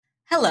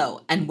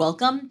Hello, and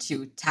welcome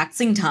to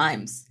Taxing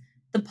Times,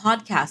 the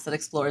podcast that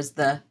explores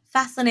the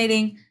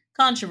fascinating,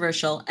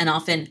 controversial, and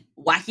often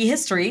wacky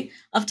history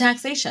of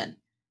taxation.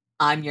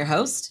 I'm your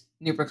host,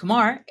 Nooper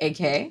Kumar,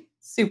 aka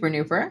Super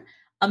Nooper,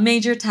 a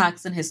major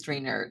tax and history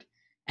nerd,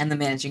 and the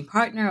managing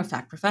partner of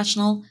Fact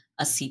Professional,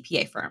 a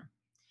CPA firm.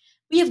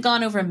 We have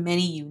gone over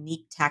many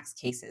unique tax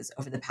cases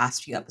over the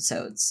past few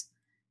episodes.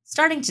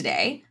 Starting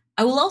today,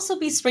 I will also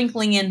be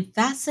sprinkling in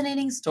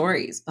fascinating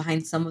stories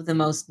behind some of the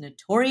most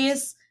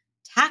notorious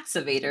tax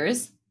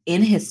evaders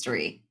in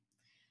history.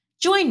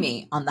 Join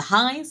me on the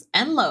highs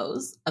and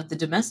lows of the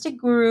domestic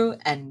guru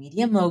and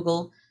media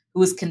mogul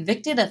who was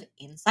convicted of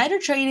insider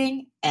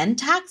trading and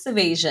tax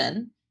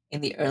evasion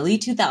in the early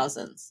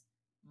 2000s,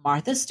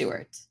 Martha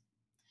Stewart.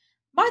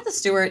 Martha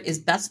Stewart is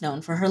best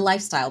known for her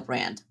lifestyle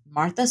brand,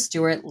 Martha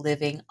Stewart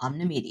Living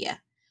Omnimedia,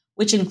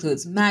 which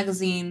includes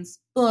magazines,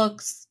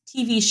 books,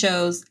 TV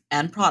shows,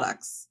 and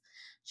products.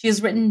 She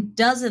has written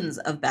dozens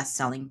of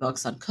best-selling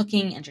books on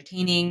cooking,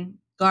 entertaining,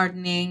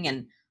 gardening,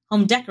 and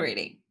home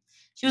decorating.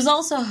 She has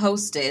also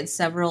hosted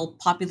several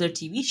popular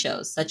TV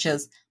shows such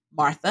as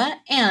Martha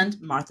and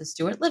Martha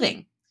Stewart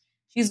Living.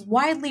 She is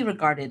widely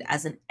regarded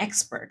as an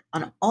expert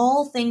on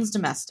all things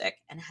domestic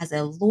and has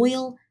a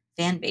loyal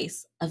fan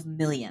base of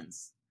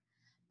millions.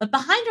 But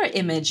behind her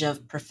image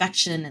of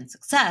perfection and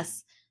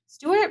success,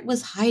 Stewart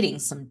was hiding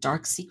some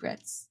dark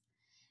secrets.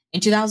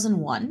 In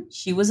 2001,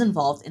 she was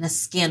involved in a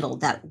scandal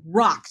that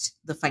rocked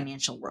the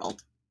financial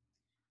world.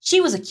 She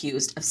was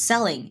accused of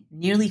selling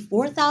nearly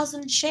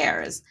 4,000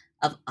 shares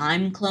of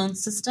ImClone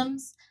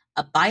Systems,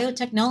 a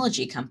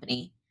biotechnology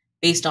company,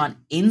 based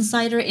on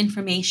insider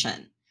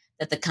information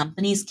that the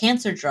company's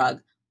cancer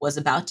drug was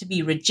about to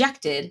be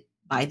rejected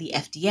by the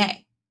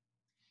FDA.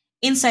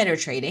 Insider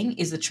trading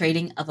is the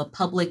trading of a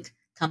public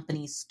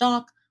company's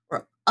stock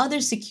or other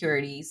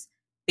securities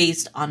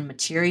based on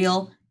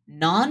material,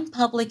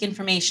 non-public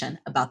information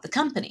about the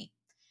company.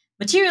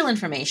 Material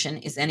information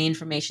is any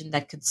information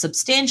that could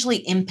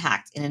substantially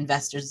impact an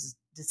investor's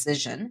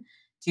decision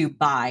to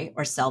buy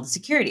or sell the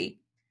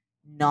security.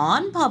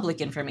 Non-public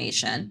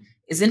information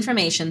is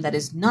information that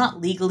is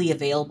not legally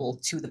available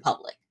to the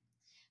public.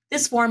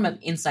 This form of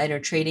insider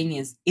trading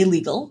is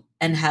illegal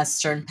and has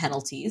certain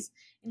penalties,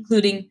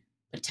 including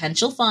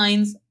potential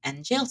fines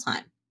and jail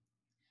time.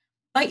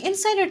 By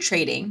insider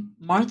trading,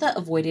 Martha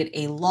avoided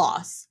a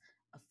loss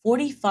of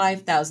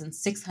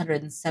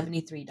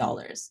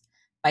 $45,673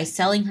 by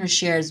selling her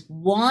shares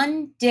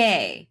one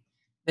day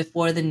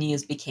before the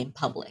news became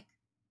public.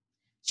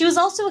 She was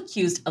also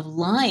accused of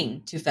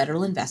lying to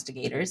federal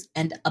investigators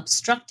and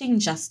obstructing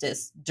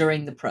justice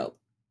during the probe.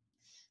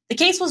 The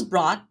case was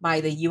brought by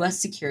the U.S.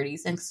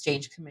 Securities and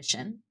Exchange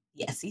Commission,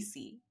 the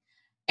SEC,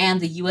 and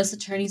the U.S.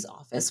 Attorney's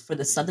Office for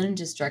the Southern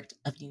District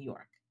of New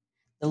York.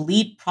 The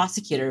lead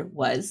prosecutor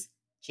was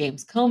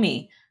James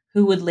Comey,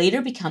 who would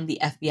later become the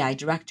FBI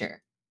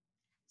director.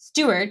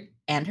 Stewart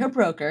and her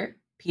broker,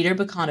 Peter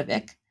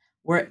Bukanovic,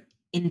 were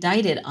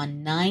indicted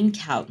on 9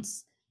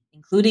 counts,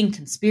 including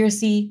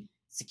conspiracy,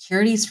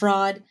 securities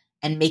fraud,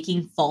 and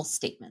making false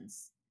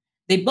statements.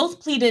 They both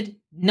pleaded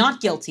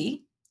not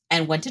guilty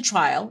and went to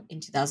trial in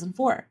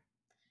 2004.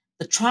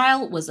 The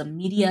trial was a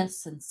media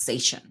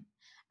sensation,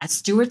 as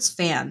Stewart's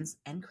fans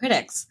and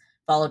critics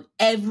followed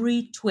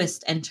every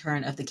twist and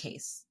turn of the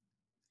case.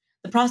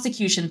 The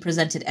prosecution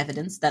presented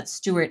evidence that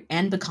Stewart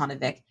and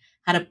Bukanovic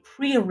had a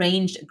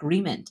prearranged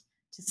agreement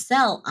to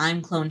sell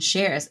ImClone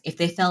shares if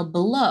they fell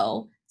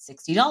below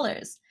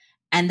 $60,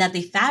 and that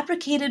they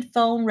fabricated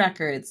phone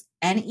records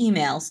and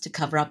emails to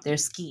cover up their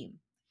scheme.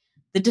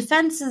 The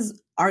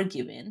defense's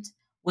argument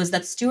was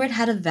that Stewart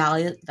had a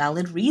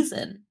valid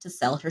reason to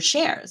sell her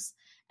shares,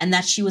 and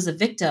that she was a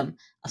victim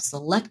of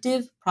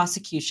selective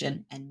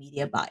prosecution and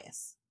media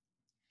bias.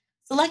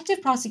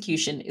 Selective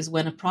prosecution is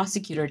when a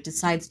prosecutor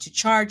decides to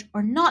charge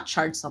or not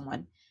charge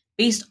someone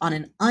based on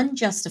an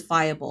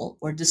unjustifiable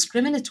or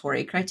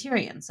discriminatory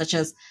criterion, such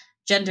as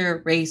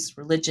gender, race,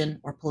 religion,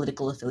 or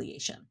political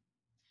affiliation.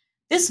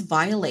 This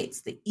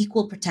violates the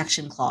Equal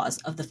Protection Clause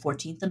of the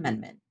 14th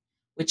Amendment,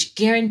 which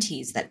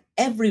guarantees that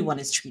everyone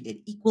is treated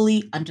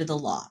equally under the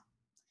law.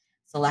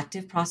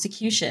 Selective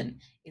prosecution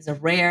is a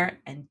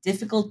rare and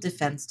difficult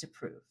defense to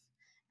prove,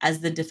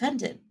 as the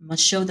defendant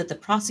must show that the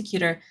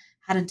prosecutor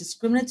had a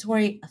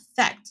discriminatory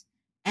effect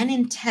and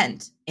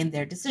intent in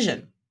their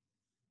decision.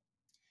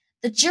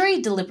 The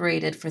jury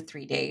deliberated for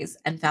 3 days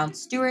and found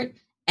Stewart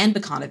and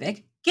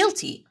Bukanovic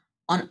guilty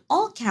on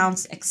all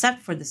counts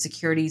except for the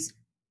securities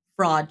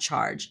fraud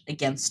charge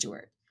against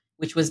Stewart,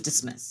 which was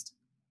dismissed.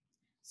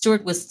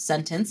 Stewart was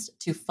sentenced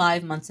to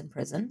 5 months in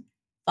prison,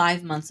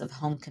 5 months of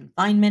home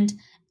confinement,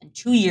 and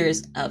 2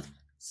 years of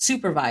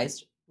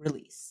supervised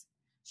release.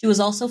 She was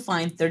also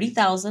fined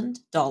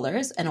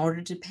 $30,000 and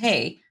ordered to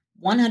pay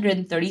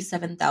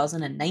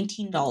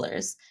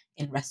 $137,019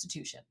 in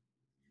restitution.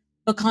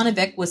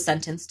 Bukanovic was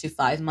sentenced to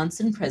 5 months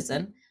in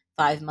prison,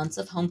 5 months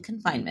of home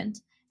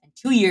confinement, and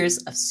 2 years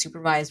of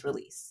supervised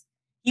release.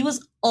 He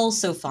was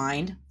also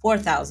fined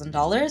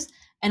 $4,000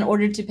 and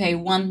ordered to pay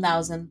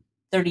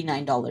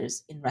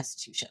 $1,039 in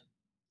restitution.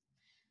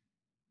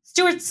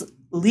 Stewart's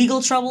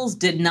legal troubles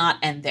did not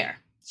end there.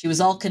 She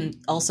was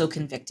also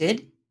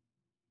convicted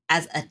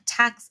as a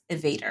tax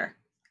evader.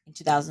 In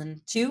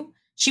 2002,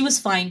 she was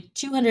fined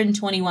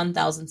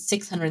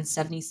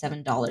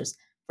 $221,677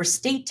 for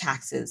state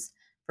taxes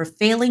for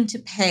failing to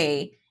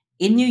pay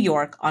in New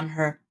York on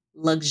her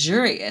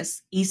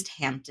luxurious East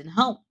Hampton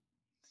home.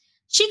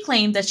 She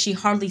claimed that she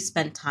hardly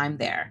spent time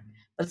there,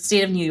 but the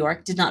state of New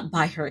York did not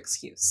buy her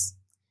excuse.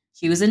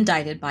 She was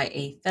indicted by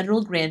a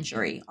federal grand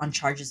jury on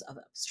charges of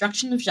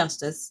obstruction of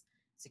justice,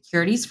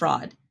 securities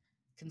fraud,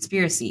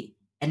 conspiracy,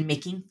 and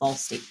making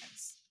false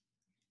statements.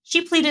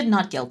 She pleaded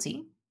not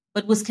guilty,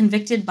 but was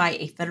convicted by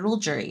a federal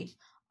jury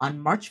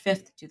on March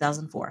 5th,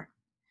 2004.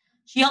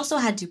 She also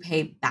had to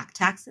pay back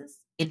taxes,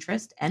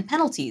 interest, and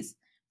penalties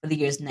for the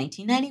years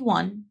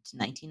 1991 to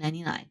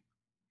 1999.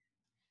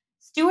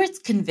 Stewart's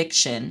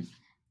conviction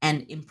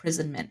and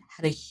imprisonment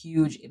had a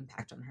huge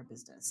impact on her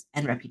business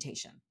and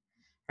reputation.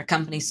 Her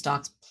company's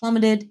stocks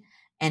plummeted,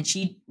 and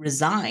she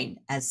resigned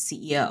as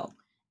CEO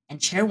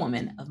and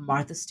chairwoman of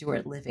Martha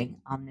Stewart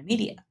Living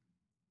Omnimedia.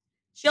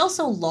 She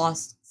also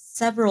lost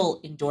several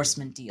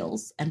endorsement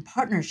deals and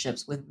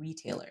partnerships with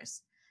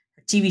retailers.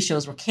 Her TV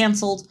shows were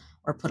canceled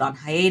or put on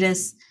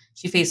hiatus.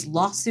 She faced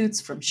lawsuits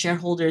from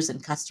shareholders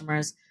and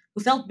customers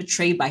who felt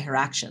betrayed by her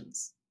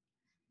actions.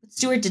 But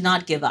Stewart did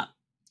not give up.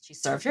 She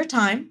served her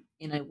time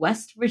in a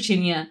West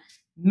Virginia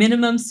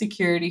minimum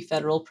security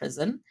federal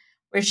prison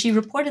where she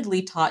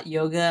reportedly taught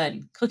yoga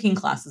and cooking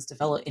classes to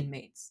fellow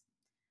inmates,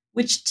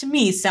 which to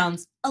me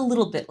sounds a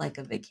little bit like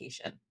a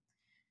vacation.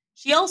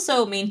 She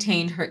also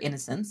maintained her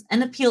innocence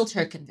and appealed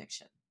her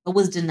conviction, but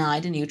was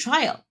denied a new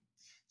trial.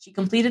 She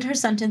completed her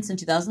sentence in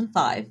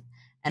 2005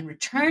 and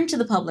returned to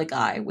the public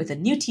eye with a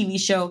new TV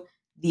show,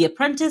 The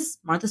Apprentice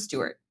Martha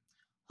Stewart,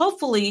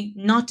 hopefully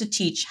not to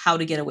teach how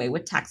to get away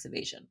with tax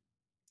evasion.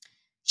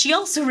 She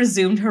also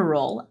resumed her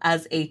role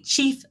as a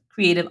chief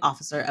creative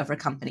officer of her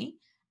company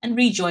and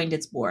rejoined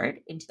its board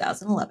in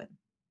 2011.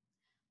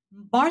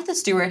 Martha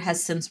Stewart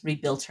has since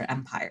rebuilt her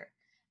empire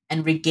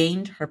and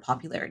regained her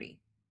popularity.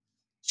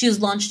 She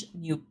has launched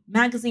new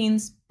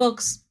magazines,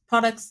 books,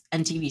 products,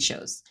 and TV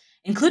shows,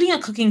 including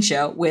a cooking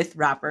show with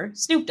rapper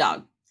Snoop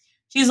Dogg.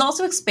 She has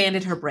also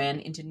expanded her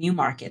brand into new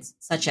markets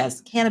such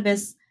as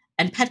cannabis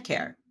and pet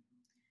care.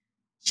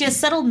 She has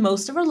settled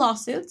most of her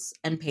lawsuits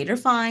and paid her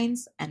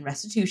fines and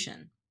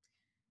restitution.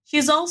 She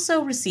has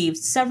also received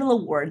several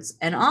awards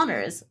and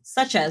honors,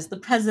 such as the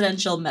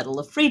Presidential Medal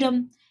of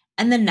Freedom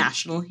and the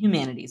National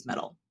Humanities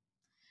Medal.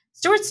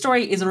 Stewart's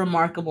story is a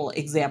remarkable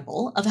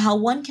example of how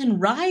one can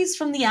rise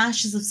from the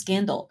ashes of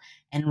scandal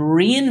and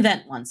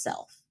reinvent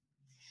oneself.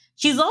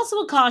 She's also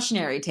a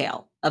cautionary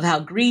tale of how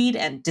greed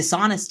and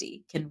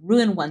dishonesty can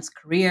ruin one's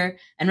career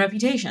and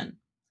reputation.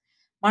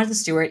 Martha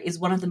Stewart is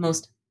one of the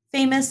most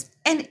famous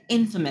and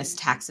infamous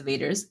tax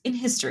evaders in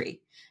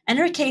history, and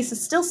her case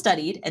is still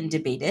studied and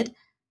debated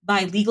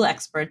by legal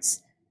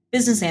experts,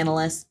 business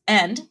analysts,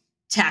 and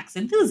tax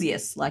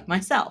enthusiasts like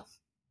myself.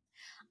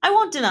 I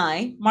won't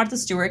deny Martha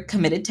Stewart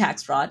committed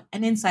tax fraud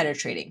and insider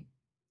trading.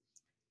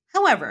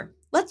 However,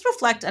 let's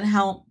reflect on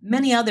how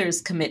many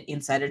others commit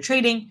insider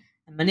trading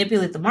and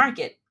manipulate the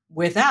market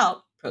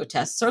without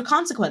protests or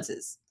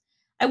consequences.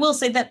 I will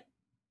say that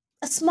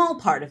a small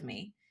part of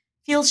me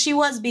feels she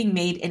was being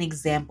made an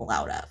example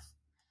out of,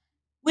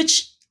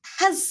 which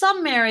has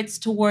some merits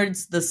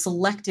towards the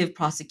selective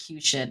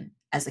prosecution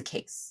as a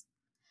case.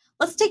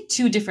 Let's take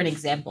two different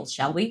examples,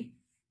 shall we?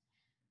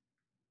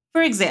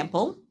 For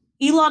example,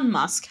 Elon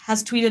Musk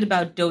has tweeted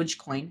about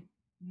Dogecoin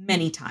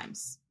many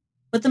times,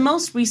 but the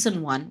most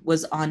recent one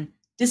was on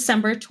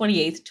December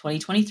 28th,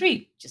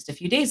 2023, just a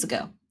few days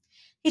ago.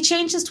 He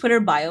changed his Twitter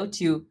bio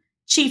to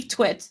Chief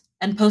Twit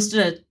and posted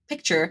a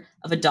picture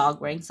of a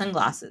dog wearing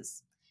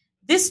sunglasses.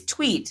 This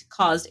tweet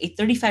caused a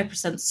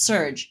 35%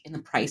 surge in the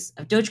price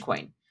of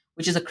Dogecoin,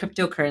 which is a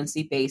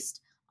cryptocurrency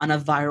based on a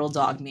viral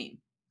dog meme.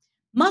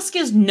 Musk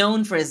is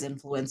known for his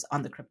influence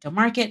on the crypto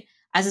market,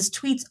 as his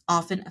tweets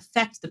often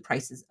affect the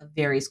prices of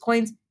various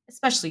coins,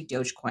 especially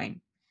Dogecoin.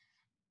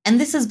 And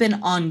this has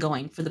been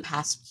ongoing for the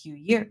past few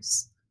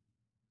years.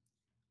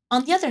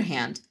 On the other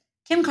hand,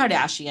 Kim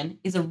Kardashian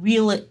is a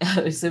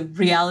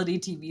reality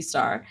TV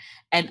star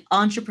and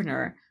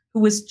entrepreneur who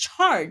was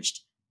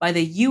charged by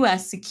the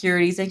U.S.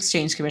 Securities and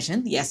Exchange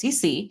Commission, the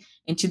SEC,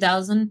 in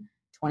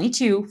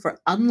 2022 for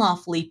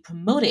unlawfully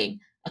promoting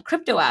a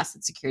crypto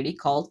asset security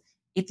called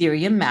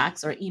Ethereum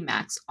Max or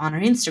EMAX on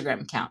her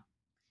Instagram account.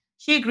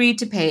 She agreed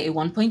to pay a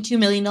 $1.2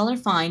 million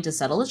fine to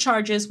settle the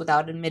charges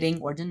without admitting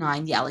or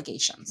denying the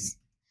allegations.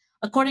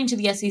 According to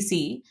the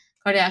SEC,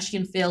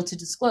 Kardashian failed to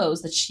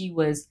disclose that she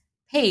was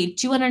paid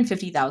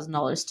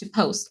 $250,000 to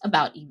post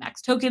about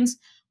EMAX tokens,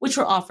 which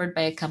were offered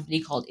by a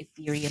company called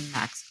Ethereum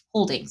Max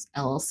Holdings,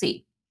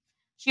 LLC.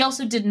 She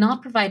also did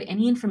not provide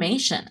any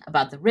information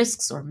about the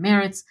risks or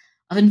merits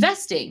of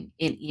investing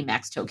in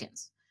EMAX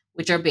tokens,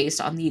 which are based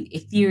on the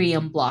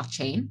Ethereum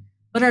blockchain,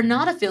 but are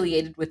not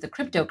affiliated with the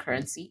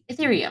cryptocurrency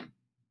Ethereum.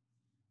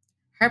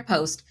 Her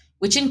post,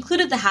 which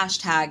included the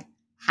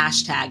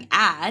hashtag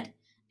ad,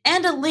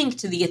 and a link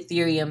to the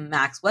Ethereum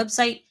Max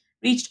website,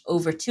 reached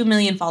over 2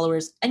 million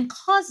followers and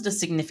caused a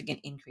significant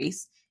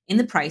increase in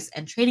the price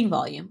and trading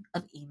volume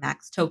of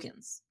EMAX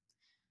tokens.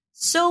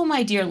 So,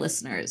 my dear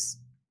listeners,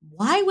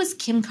 why was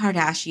Kim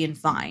Kardashian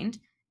fined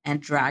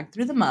and dragged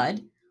through the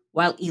mud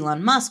while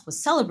Elon Musk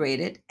was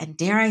celebrated and,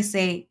 dare I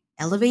say,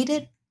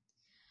 elevated?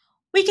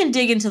 We can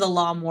dig into the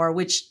law more,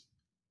 which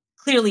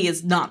clearly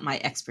is not my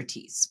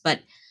expertise,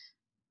 but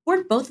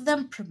weren't both of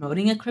them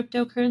promoting a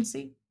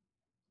cryptocurrency?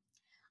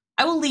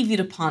 I will leave you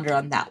to ponder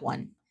on that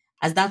one,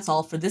 as that's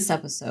all for this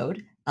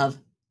episode of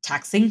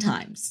Taxing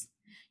Times.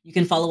 You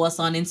can follow us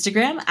on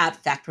Instagram at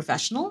Fact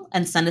Professional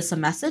and send us a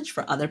message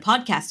for other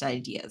podcast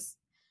ideas.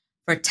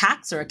 For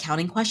tax or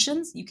accounting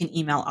questions, you can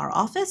email our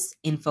office,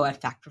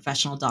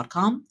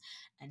 info@factprofessional.com.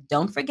 And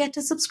don't forget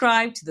to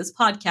subscribe to this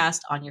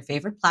podcast on your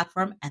favorite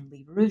platform and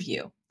leave a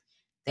review.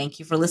 Thank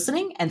you for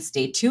listening and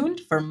stay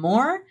tuned for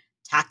more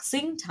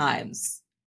Taxing Times.